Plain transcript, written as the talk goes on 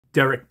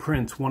Derek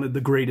Prince, one of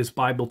the greatest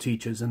Bible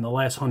teachers in the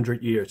last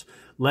 100 years.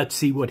 Let's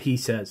see what he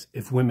says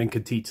if women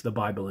could teach the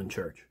Bible in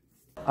church.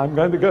 I'm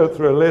going to go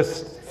through a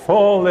list,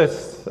 4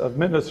 lists of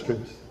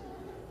ministries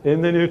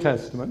in the New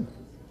Testament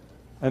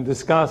and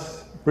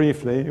discuss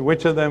briefly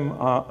which of them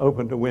are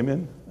open to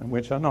women and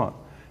which are not,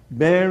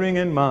 bearing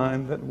in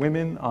mind that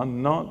women are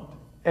not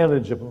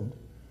eligible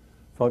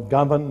for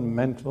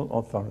governmental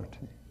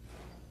authority.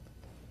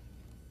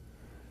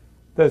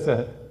 There's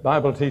a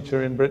Bible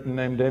teacher in Britain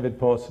named David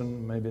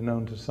Pawson, maybe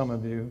known to some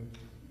of you.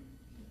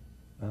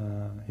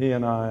 He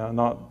and I are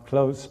not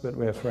close, but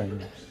we're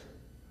friends.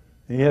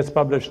 He has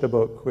published a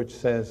book which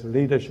says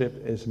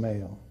leadership is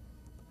male.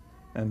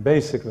 And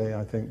basically,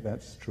 I think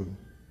that's true.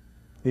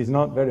 He's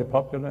not very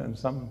popular in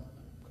some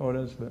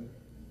quarters, but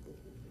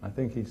I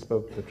think he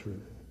spoke the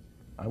truth.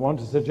 I want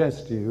to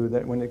suggest to you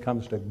that when it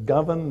comes to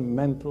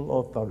governmental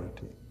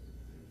authority,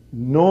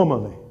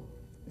 normally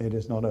it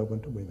is not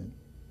open to women.